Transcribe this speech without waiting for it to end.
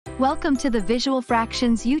Welcome to the Visual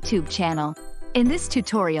Fractions YouTube channel. In this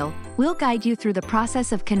tutorial, we'll guide you through the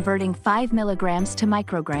process of converting 5 milligrams to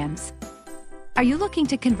micrograms. Are you looking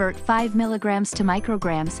to convert 5 milligrams to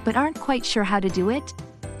micrograms but aren't quite sure how to do it?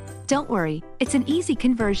 Don't worry, it's an easy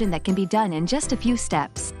conversion that can be done in just a few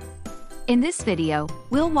steps. In this video,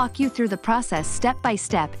 we'll walk you through the process step by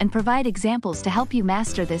step and provide examples to help you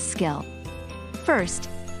master this skill. First,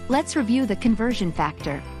 let's review the conversion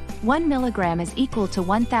factor. 1 milligram is equal to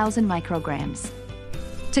 1000 micrograms.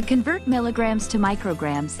 To convert milligrams to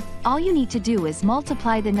micrograms, all you need to do is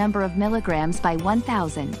multiply the number of milligrams by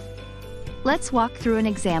 1000. Let's walk through an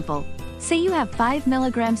example. Say you have 5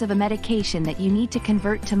 milligrams of a medication that you need to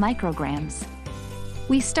convert to micrograms.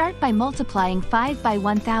 We start by multiplying 5 by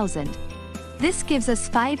 1000. This gives us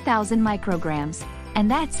 5000 micrograms,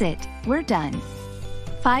 and that's it, we're done.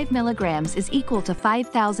 5 milligrams is equal to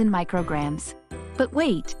 5000 micrograms. But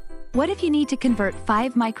wait, what if you need to convert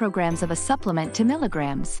 5 micrograms of a supplement to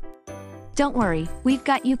milligrams? Don't worry, we've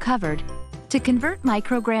got you covered. To convert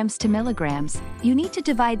micrograms to milligrams, you need to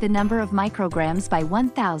divide the number of micrograms by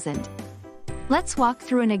 1000. Let's walk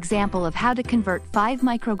through an example of how to convert 5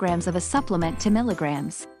 micrograms of a supplement to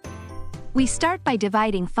milligrams. We start by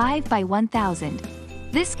dividing 5 by 1000.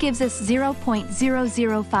 This gives us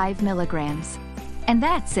 0.005 milligrams. And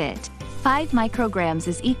that's it. 5 micrograms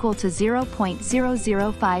is equal to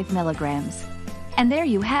 0.005 milligrams. And there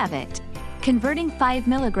you have it. Converting 5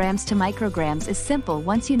 milligrams to micrograms is simple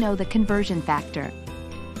once you know the conversion factor.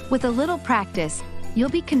 With a little practice,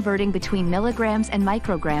 you'll be converting between milligrams and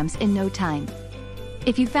micrograms in no time.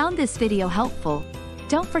 If you found this video helpful,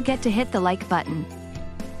 don't forget to hit the like button.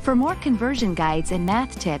 For more conversion guides and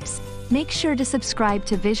math tips, make sure to subscribe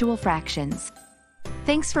to Visual Fractions.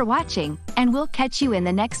 Thanks for watching, and we'll catch you in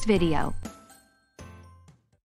the next video.